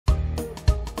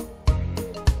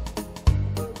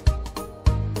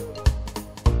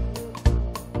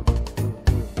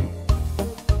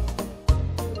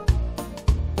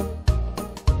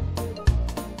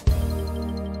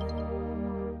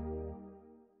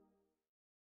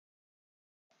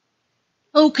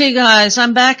Okay guys,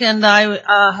 I'm back and I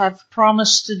have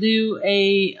promised to do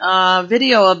a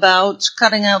video about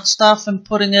cutting out stuff and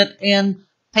putting it in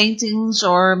paintings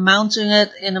or mounting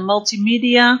it in a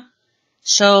multimedia.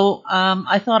 So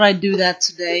I thought I'd do that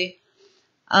today.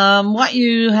 What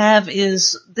you have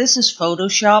is, this is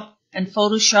Photoshop, and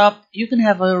Photoshop, you can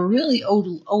have a really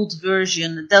old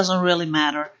version. It doesn't really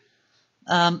matter.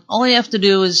 All you have to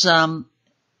do is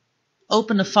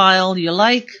open a file you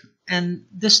like, and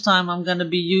this time I'm going to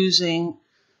be using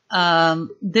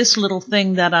this little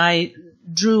thing that I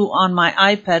drew on my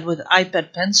iPad with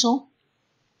iPad pencil,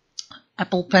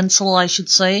 Apple Pencil I should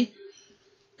say.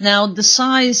 Now the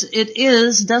size it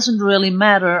is doesn't really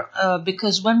matter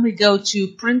because when we go to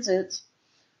print it,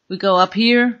 we go up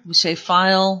here, we say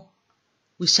File,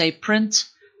 we say Print.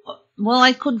 Well,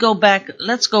 I could go back,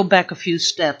 let's go back a few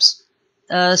steps.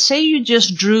 Say you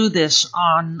just drew this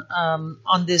on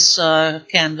this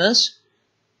canvas,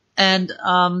 and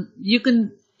you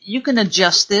can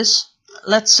adjust this.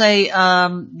 Let's say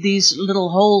these little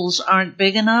holes aren't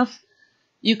big enough.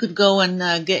 You could go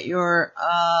and get your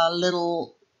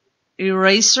little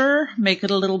eraser, make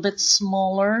it a little bit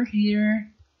smaller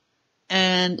here,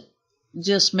 and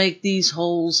just make these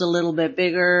holes a little bit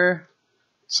bigger,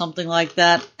 something like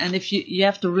that. And if you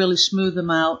have to really smooth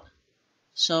them out.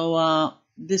 So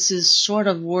this is sort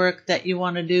of work that you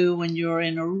want to do when you're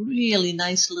in a really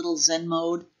nice little Zen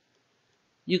mode.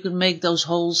 You can make those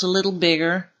holes a little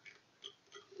bigger.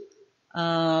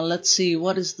 Let's see,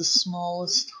 what is the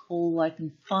smallest hole I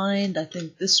can find? I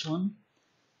think this one.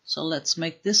 So let's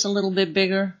make this a little bit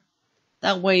bigger.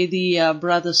 That way the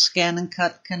brother Scan and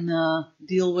Cut can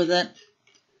deal with it.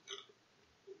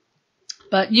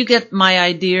 But you get my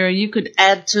idea. You could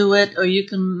add to it, or you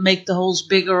can make the holes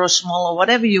bigger or smaller,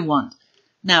 whatever you want.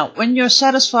 Now, when you're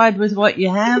satisfied with what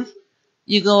you have,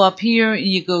 you go up here and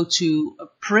you go to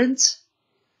Print.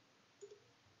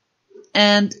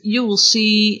 And you will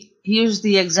see, here's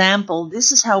the example.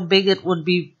 This is how big it would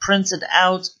be printed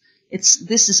out.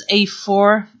 This is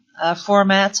A4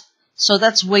 format, so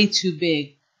that's way too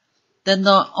big. Then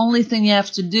the only thing you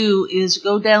have to do is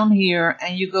go down here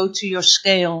and you go to your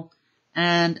scale.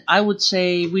 And I would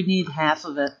say we need half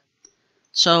of it.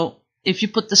 So if you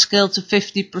put the scale to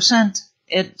 50%,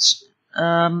 it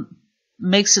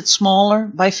makes it smaller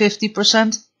by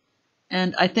 50%.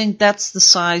 And I think that's the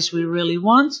size we really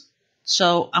want.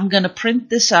 So I'm going to print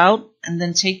this out and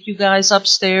then take you guys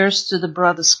upstairs to the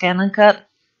brother Scan and Cut.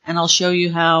 And I'll show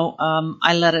you how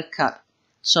I let it cut.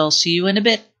 So I'll see you in a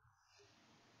bit.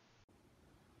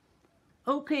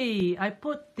 Okay, I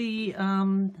put the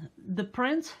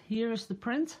print. Here's the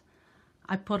print.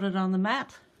 I put it on the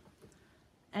mat,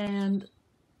 and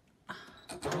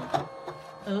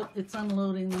oh, it's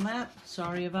unloading the mat.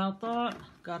 Sorry about that.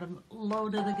 Got to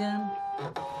load it again.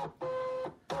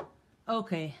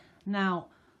 Okay, now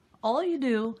all you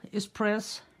do is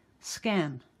press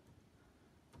Scan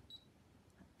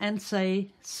and say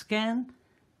Scan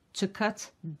to cut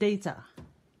data.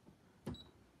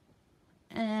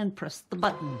 And press the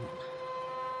button.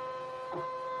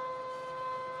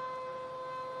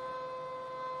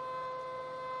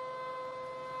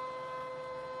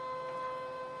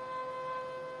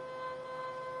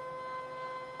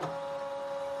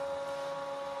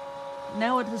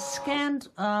 Now it has scanned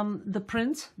the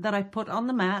print that I put on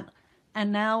the mat,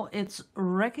 and now it's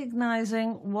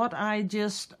recognizing what I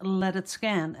just let it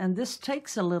scan. And this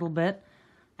takes a little bit.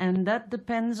 And that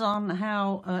depends on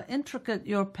how intricate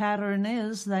your pattern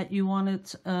is that you want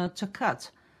it to cut.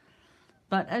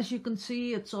 But as you can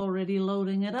see, it's already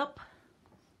loading it up.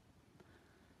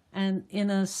 And in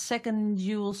a second,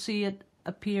 you will see it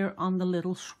appear on the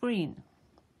little screen.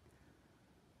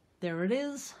 There it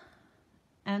is.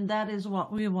 And that is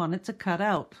what we wanted to cut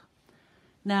out.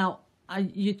 Now,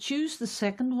 you choose the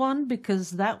second one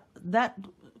because that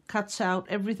cuts out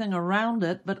everything around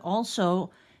it, but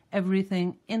also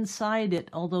everything inside it,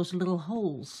 all those little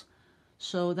holes.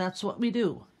 So that's what we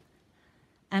do.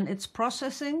 And it's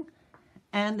processing,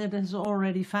 and it has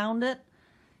already found it.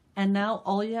 And now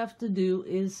all you have to do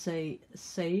is say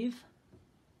save.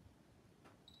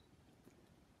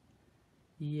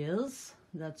 Yes,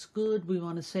 that's good. We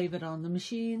want to save it on the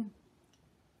machine.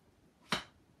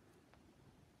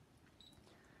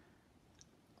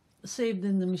 Saved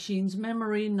in the machine's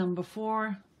memory, number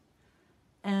 4.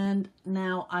 And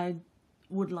now I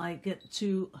would like it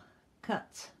to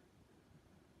cut.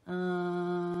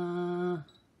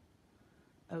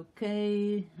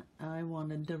 Okay, I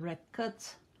want a direct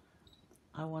cut.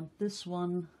 I want this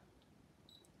one.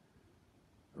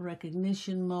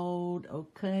 Recognition mode,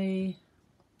 okay.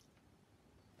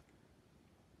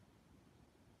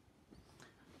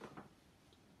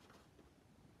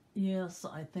 Yes,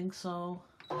 I think so.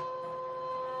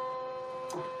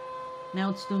 Now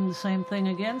it's doing the same thing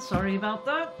again. Sorry about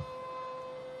that.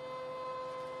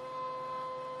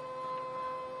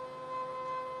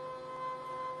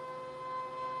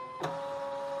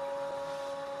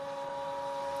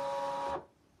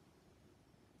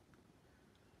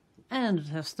 And it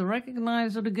has to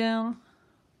recognize it again.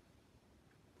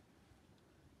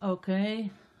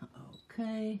 Okay,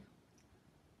 okay.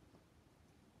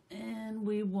 And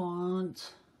we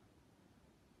want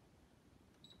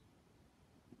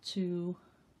to,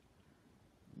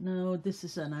 no, this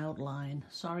is an outline.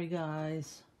 Sorry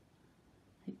guys.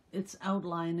 It's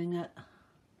outlining it.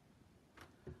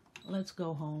 Let's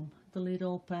go home. Delete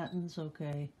all patterns,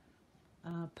 okay.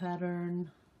 Pattern,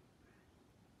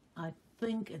 I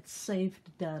think it's saved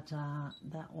data,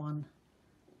 that one.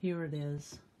 Here it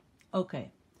is.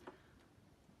 Okay.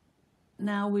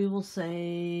 Now we will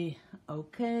say,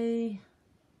 okay,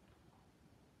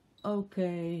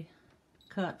 okay,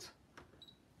 cut.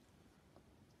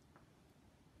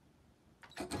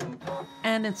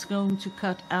 And it's going to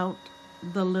cut out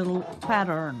the little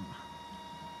pattern.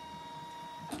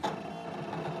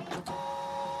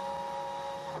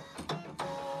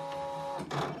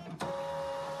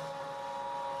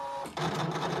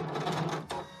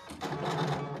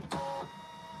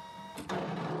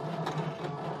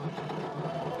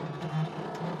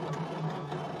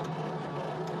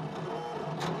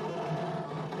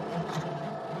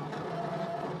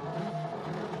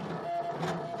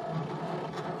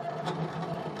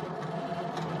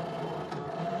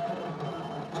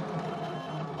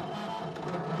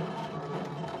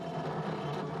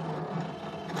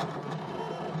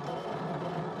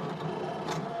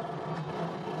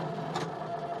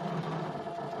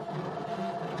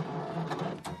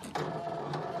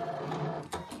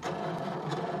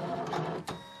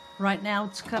 Right now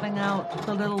it's cutting out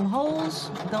the little holes.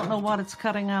 Don't know what it's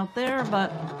cutting out there,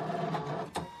 but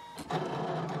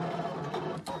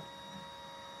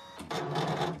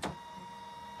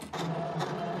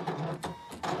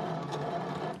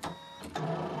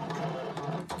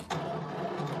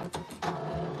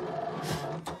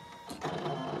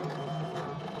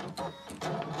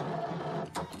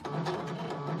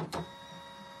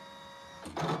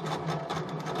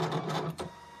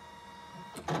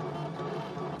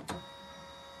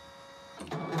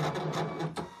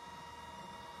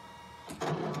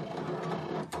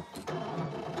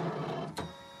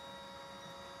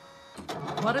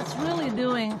what it's really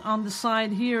doing on the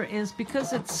side here is,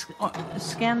 because it's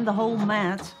scanned the whole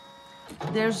mat,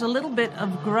 there's a little bit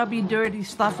of grubby, dirty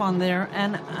stuff on there,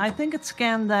 and I think it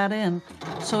scanned that in.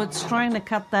 So it's trying to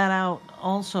cut that out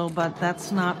also, but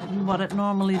that's not what it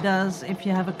normally does if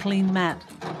you have a clean mat.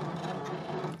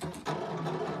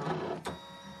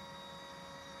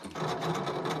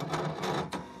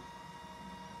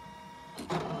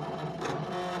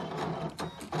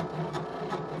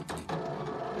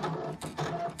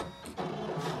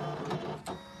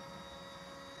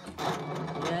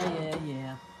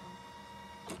 Yeah.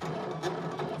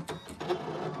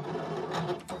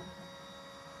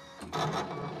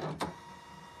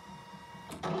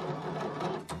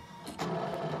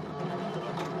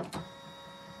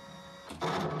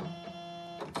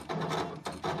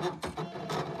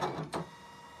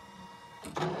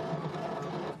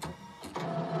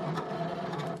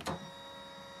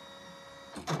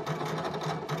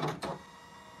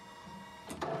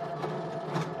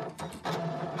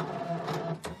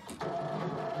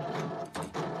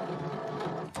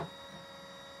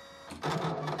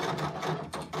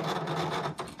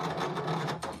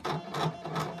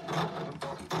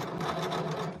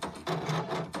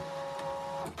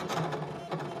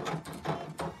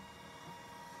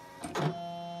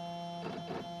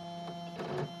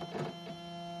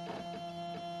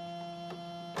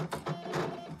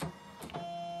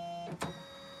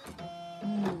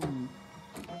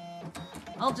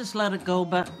 I'll just let it go,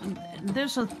 but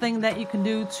there's a thing that you can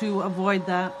do to avoid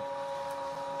that.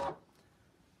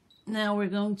 Now we're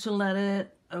going to let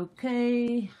it,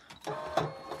 okay.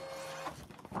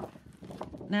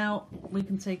 Now we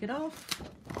can take it off.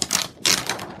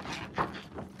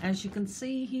 As you can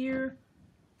see here,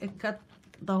 it cut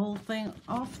the whole thing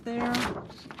off there.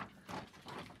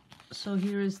 So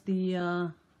here is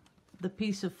the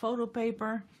piece of photo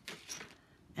paper.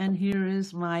 And here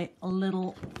is my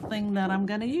little thing that I'm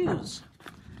gonna use.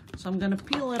 So I'm gonna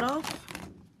peel it off.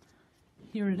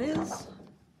 Here it is.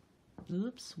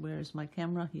 Oops, where's my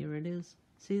camera? Here it is.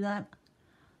 See that?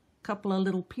 Couple of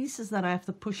little pieces that I have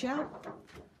to push out.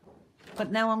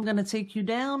 But now I'm gonna take you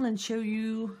down and show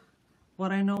you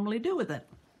what I normally do with it.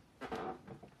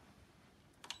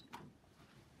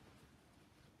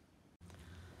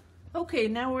 Okay,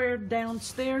 now we're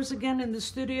downstairs again in the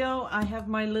studio. I have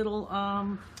my little,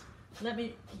 let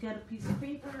me get a piece of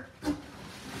paper.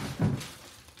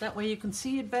 That way you can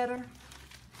see it better.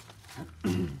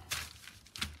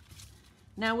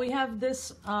 Now we have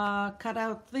this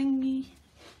cutout thingy.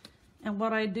 And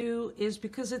what I do is,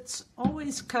 because it's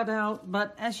always cut out,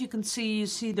 but as you can see, you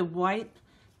see the white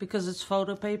because it's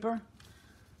photo paper.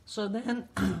 So then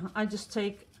I just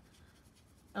take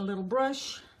a little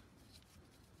brush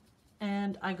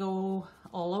and I go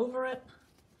all over it.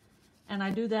 And I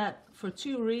do that for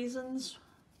two reasons.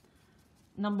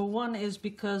 Number one is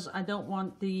because I don't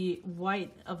want the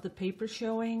white of the paper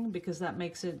showing, because that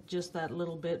makes it just that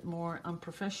little bit more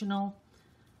unprofessional.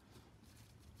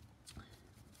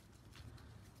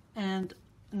 And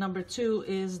number two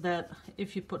is that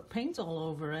if you put paint all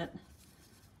over it,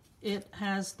 it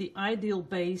has the ideal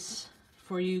base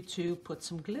for you to put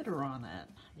some glitter on it.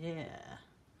 Yeah.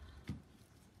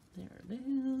 There it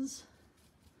is.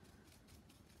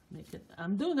 Make it.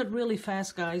 I'm doing it really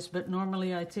fast, guys, but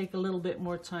normally I take a little bit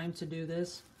more time to do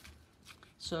this.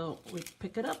 So we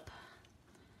pick it up,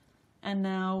 and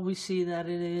now we see that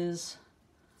it is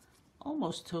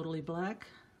almost totally black.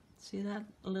 See that?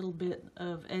 A little bit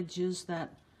of edges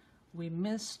that we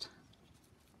missed.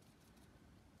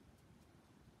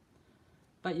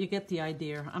 But you get the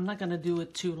idea. I'm not going to do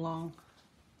it too long.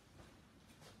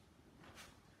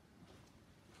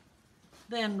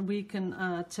 Then we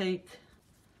can take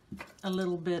a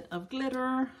little bit of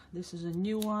glitter. This is a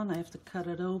new one. I have to cut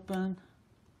it open.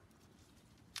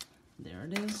 There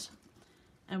it is.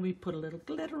 And we put a little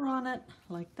glitter on it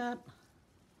like that.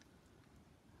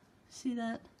 See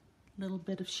that? Little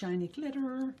bit of shiny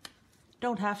glitter.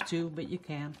 Don't have to, but you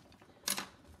can.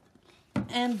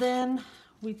 And then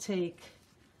we take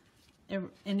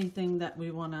anything that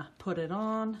we want to put it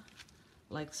on.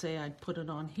 Like, say I'd put it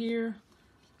on here,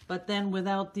 but then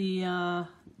without the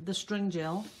string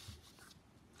gel.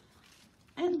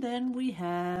 And then we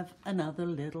have another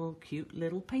little cute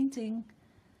little painting.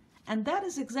 And that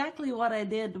is exactly what I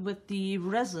did with the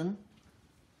resin.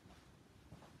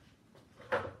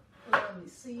 Let me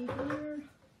see here.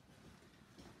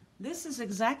 This is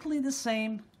exactly the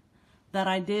same that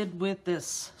I did with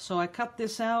this. So I cut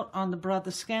this out on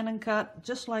the scan and cut,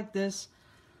 just like this.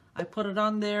 I put it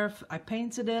on there, I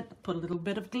painted it, put a little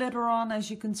bit of glitter on,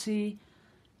 as you can see,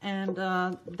 and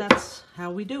that's how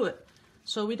we do it.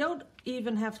 So we don't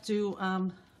even have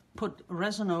to put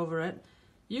resin over it.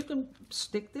 You can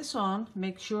stick this on,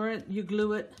 make sure you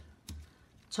glue it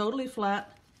totally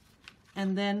flat,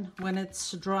 and then when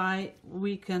it's dry,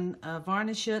 we can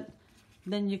varnish it.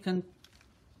 Then you can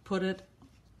put it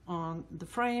on the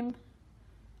frame,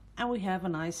 and we have a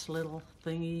nice little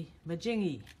thingy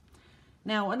majingy.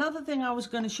 Now, another thing I was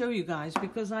going to show you guys,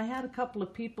 because I had a couple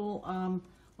of people,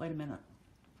 wait a minute.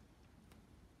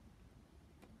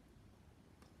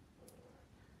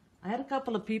 I had a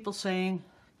couple of people saying,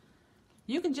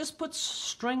 you can just put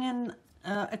string in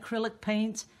acrylic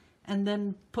paint and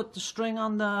then put the string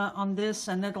on this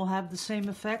and it'll have the same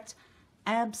effect.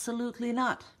 Absolutely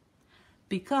not.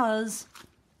 Because,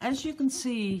 as you can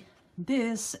see,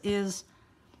 this is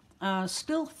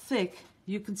still thick.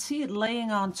 You can see it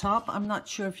laying on top. I'm not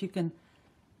sure if you can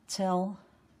tell.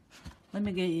 Let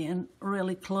me get you in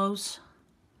really close.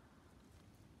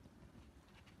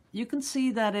 You can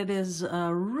see that it is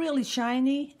really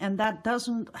shiny, and that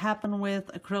doesn't happen with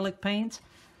acrylic paint.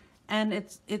 And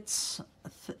it's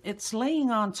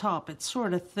laying on top. It's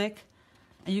sort of thick,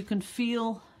 and you can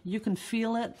feel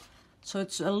it. So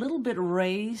it's a little bit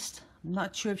raised. I'm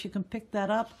not sure if you can pick that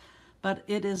up, but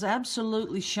it is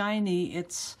absolutely shiny.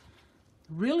 It's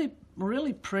really,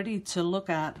 really pretty to look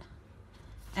at.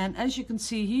 And as you can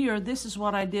see here, this is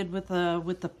what I did with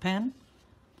the pen,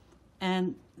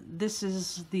 and this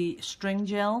is the string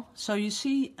gel. So you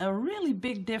see a really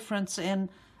big difference in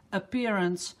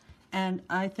appearance, and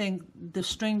I think the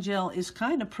string gel is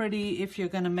kind of pretty if you're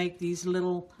going to make these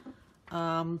little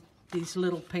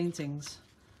paintings.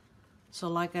 So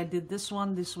like I did this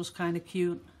one, this was kind of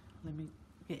cute. Let me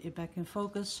get you back in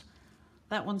focus.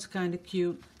 That one's kind of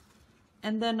cute.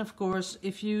 And then, of course,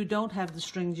 if you don't have the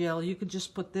string gel, you could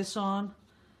just put this on.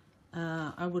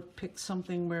 I would pick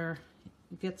something where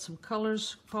you get some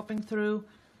colors popping through.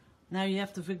 Now you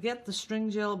have to forget the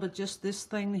string gel, but just this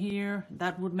thing here,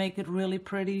 that would make it really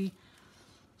pretty.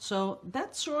 So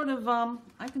that's sort of,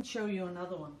 I can show you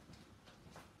another one.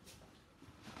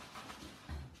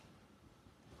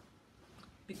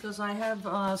 Because I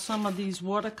have some of these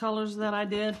watercolors that I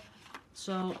did.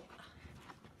 So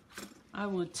I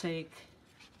would take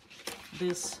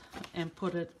this and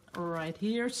put it right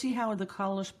here. See how the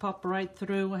colors pop right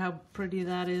through, how pretty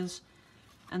that is?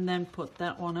 And then put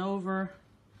that one over.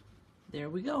 There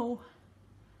we go.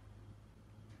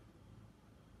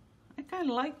 I kind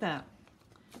of like that.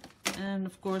 And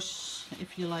of course,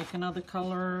 if you like another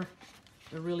color,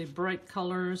 the really bright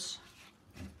colors.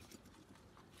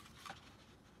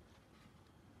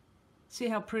 See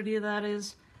how pretty that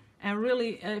is? And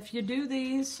really, if you do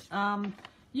these,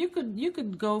 you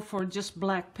could go for just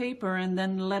black paper and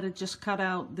then let it just cut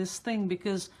out this thing,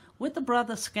 because with the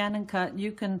Brother Scan and Cut,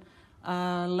 you can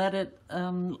let it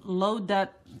load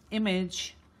that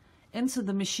image into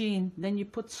the machine. Then you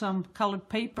put some colored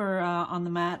paper on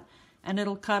the mat, and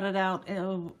it'll cut it out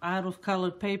of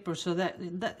colored paper. So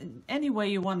that any way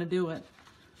you want to do it.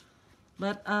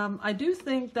 But I do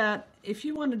think that if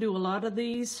you want to do a lot of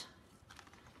these,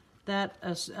 that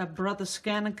a Brother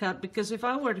Scan and Cut, because if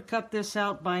I were to cut this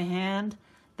out by hand,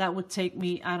 that would take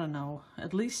me, I don't know,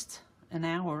 at least an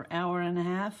hour and a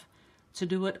half to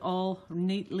do it all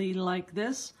neatly like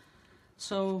this.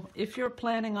 So if you're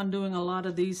planning on doing a lot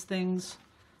of these things,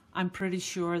 I'm pretty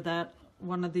sure that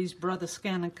one of these Brother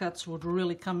Scan and Cuts would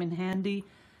really come in handy,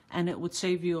 and it would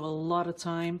save you a lot of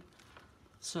time.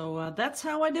 So that's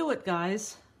how I do it,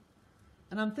 guys.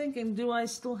 And I'm thinking, do I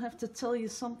still have to tell you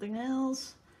something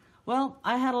else? Well,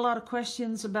 I had a lot of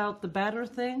questions about the batter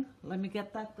thing. Let me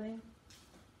get that thing.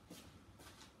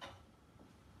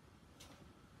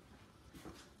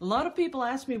 A lot of people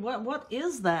ask me, what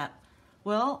is that?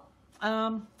 Well,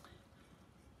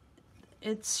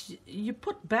 it's, you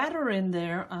put batter in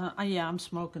there. Yeah, I'm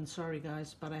smoking. Sorry,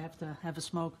 guys, but I have to have a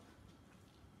smoke.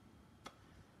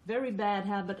 Very bad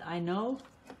habit, I know,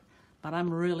 but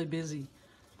I'm really busy.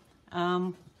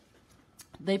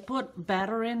 They put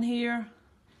batter in here.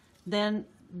 Then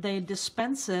they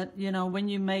dispense it, you know, when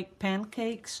you make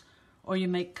pancakes or you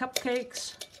make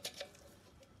cupcakes.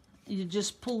 You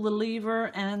just pull the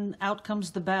lever and out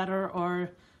comes the batter, or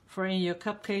for any of your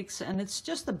cupcakes, and it's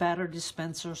just a batter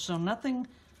dispenser. So nothing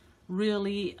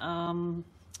really,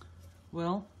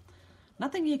 well,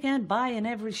 nothing you can't buy in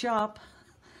every shop.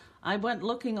 I went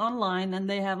looking online and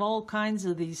they have all kinds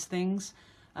of these things.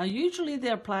 Usually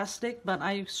they're plastic, but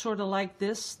I sort of like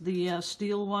this, the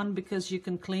steel one, because you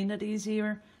can clean it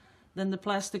easier than the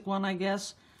plastic one, I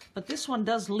guess. But this one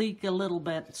does leak a little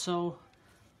bit, so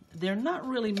they're not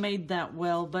really made that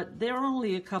well, but they're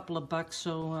only a couple of bucks,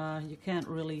 so you can't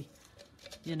really,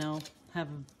 you know, have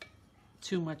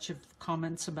too much of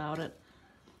comments about it.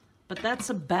 But that's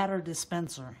a batter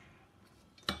dispenser.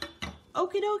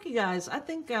 Okie dokie, guys, I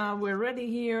think we're ready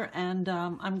here, and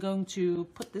I'm going to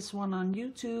put this one on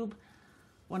YouTube.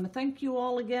 Want to thank you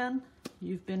all again.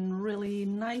 You've been really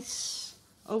nice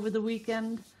over the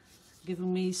weekend,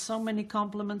 giving me so many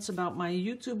compliments about my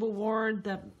YouTube award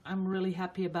that I'm really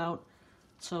happy about.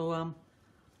 So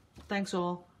thanks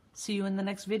all. See you in the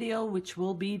next video, which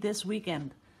will be this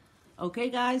weekend. Okay,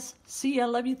 guys, see ya.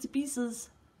 Love you to pieces.